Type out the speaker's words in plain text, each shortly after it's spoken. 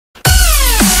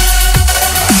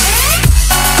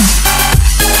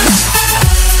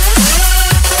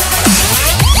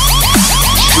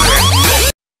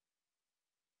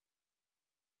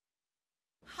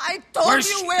told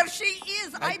you where she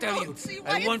is. I tell you, don't see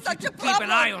I why want it's such you a to keep problem.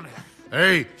 an eye on her.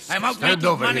 Hey, I'm out stand making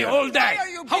over money here. all day. Why are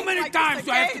you How being many like times this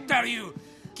do I have to again? tell you?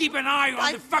 Keep an eye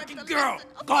on the fucking girl.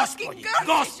 A Господи, fucking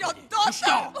girl, she's Господи. your daughter.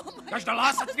 Что? Oh my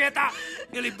Дождалась ответа?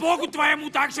 Или Богу твоему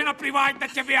так же наплевать на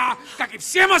тебя, как и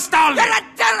всем остальным? You're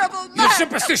a terrible man! You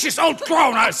superstitious old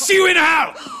crone! I'll see you in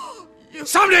hell!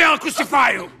 Someday I'll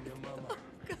crucify you!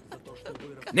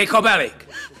 Nico Bellic.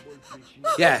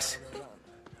 Yes.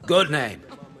 Good name.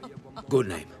 Good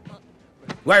name.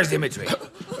 Where's Dimitri?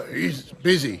 He's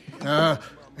busy.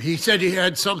 He said he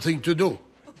had something to do.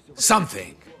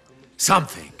 Something.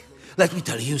 Something. Let me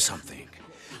tell you something.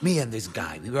 Me and this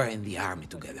guy, we were in the army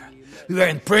together. We were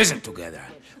in prison together.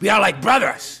 We are like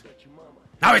brothers.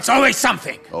 Now it's always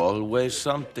something. Always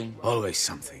something. Always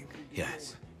something,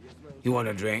 yes. You want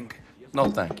a drink? No,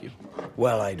 thank you.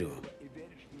 Well, I do.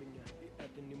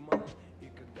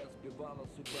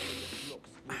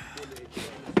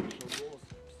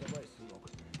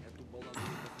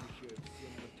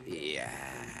 Yeah.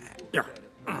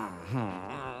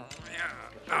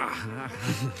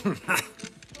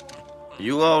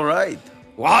 You all right,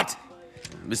 What?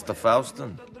 Mr.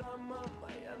 Faustin?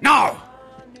 No!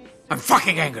 I'm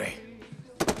fucking angry.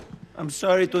 I'm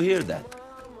sorry to hear that.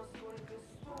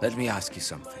 Let me ask you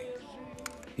something.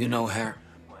 You know her?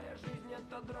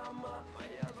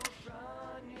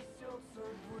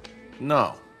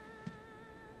 No.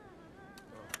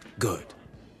 Good.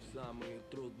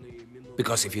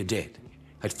 Because if you did,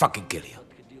 I'd fucking kill you.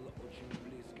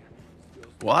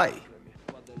 Why?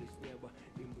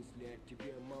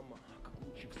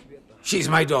 She's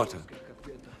my daughter.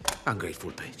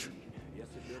 Ungrateful bitch.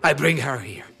 I bring her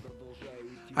here.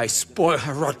 I spoil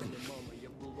her rotten.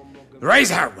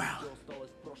 Raise her well.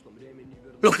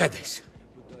 Look at this.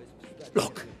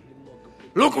 Look.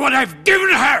 Look what I've given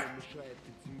her!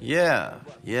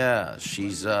 Yeah.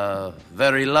 She's,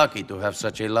 very lucky to have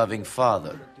such a loving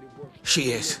father.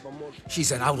 She is.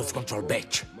 She's an out-of-control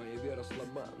bitch.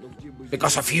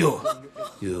 Because of you.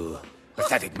 You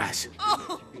pathetic mess.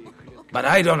 But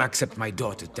I don't accept my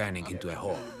daughter turning into a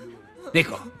whore.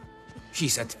 Nico,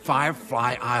 she's at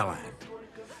Firefly Island.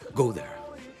 Go there.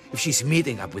 If she's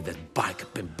meeting up with that bike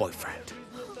pimp boyfriend,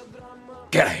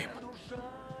 get him.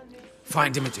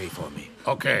 Find Dimitri for me.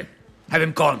 Okay, Have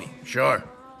him call me. sure.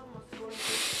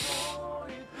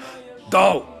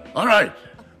 Go! All right.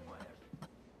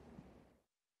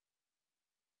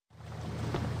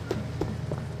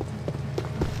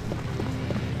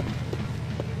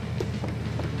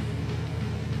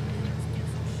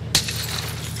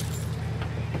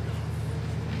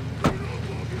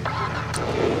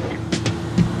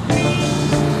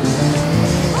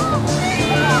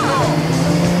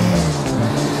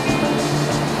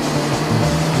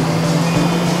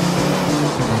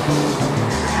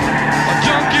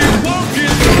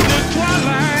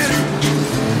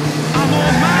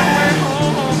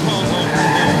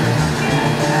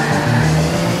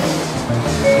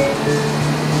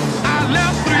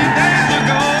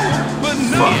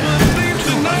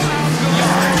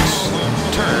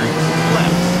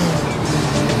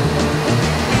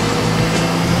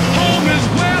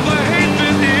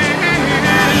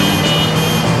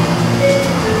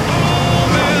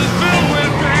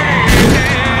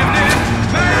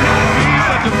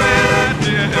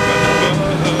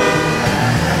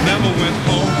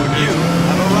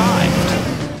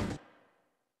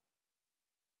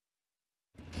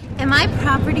 Am I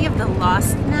property of the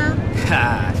lost now?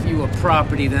 Ha! If you were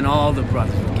property, then all the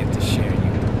brothers would get to share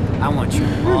you. I want you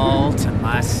all to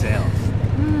myself.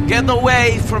 Get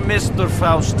away from Mr.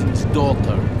 Faustin's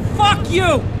daughter. Fuck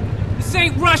you! This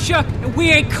ain't Russia, and we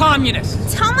ain't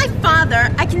communists. Tell my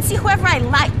father I can see whoever I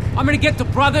like. I'm gonna get the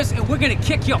brothers, and we're gonna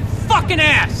kick your fucking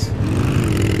ass!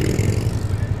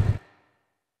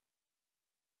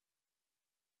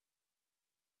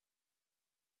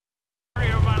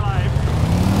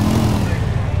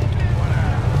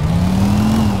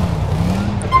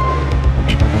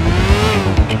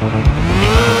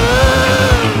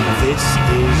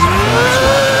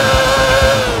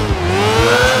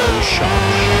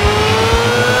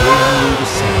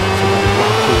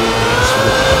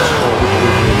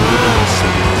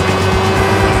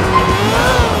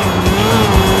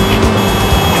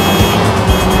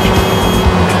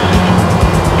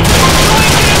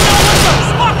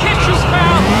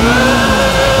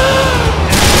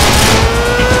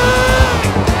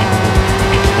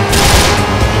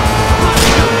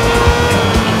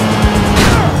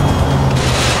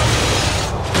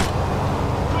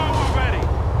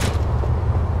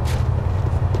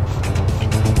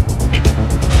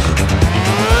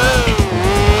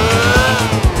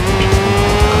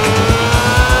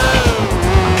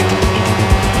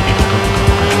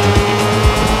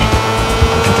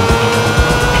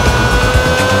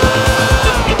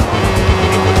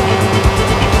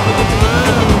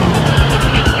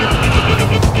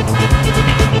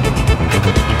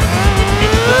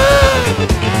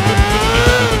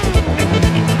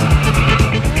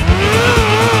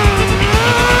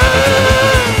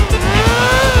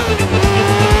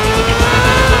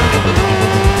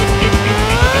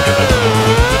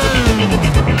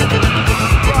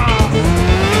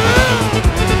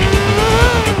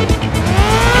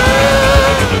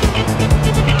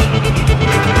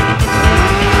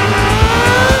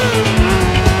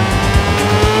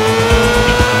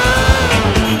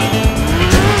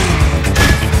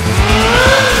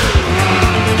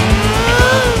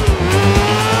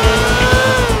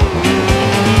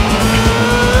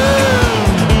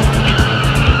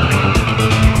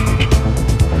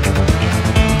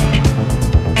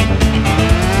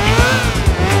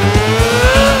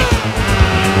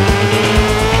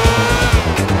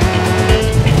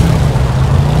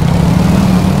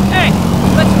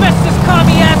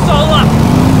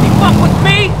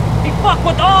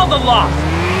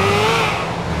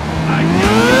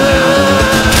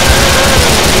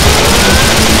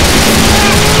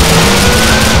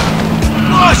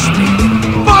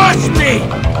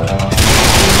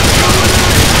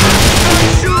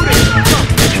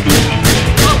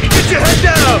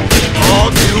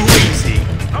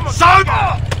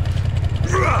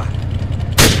 You're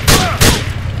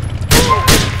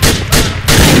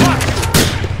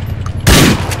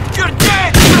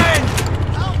dead, friend!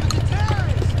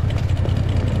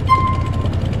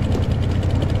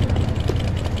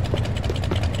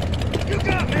 You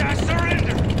got me, I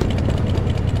surrender!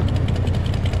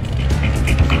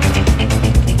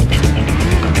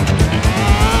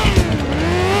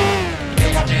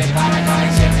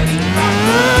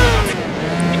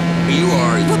 You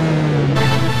are...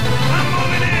 I'm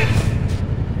moving in!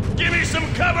 Give me some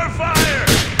cover fire!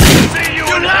 See you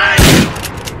alive!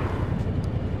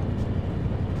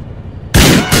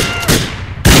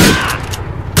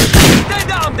 Stay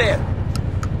down there!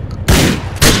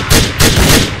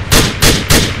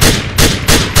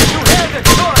 You had the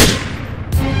choice!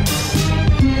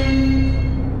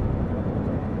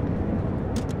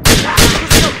 You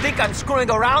still think I'm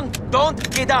screwing around? Don't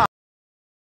get up!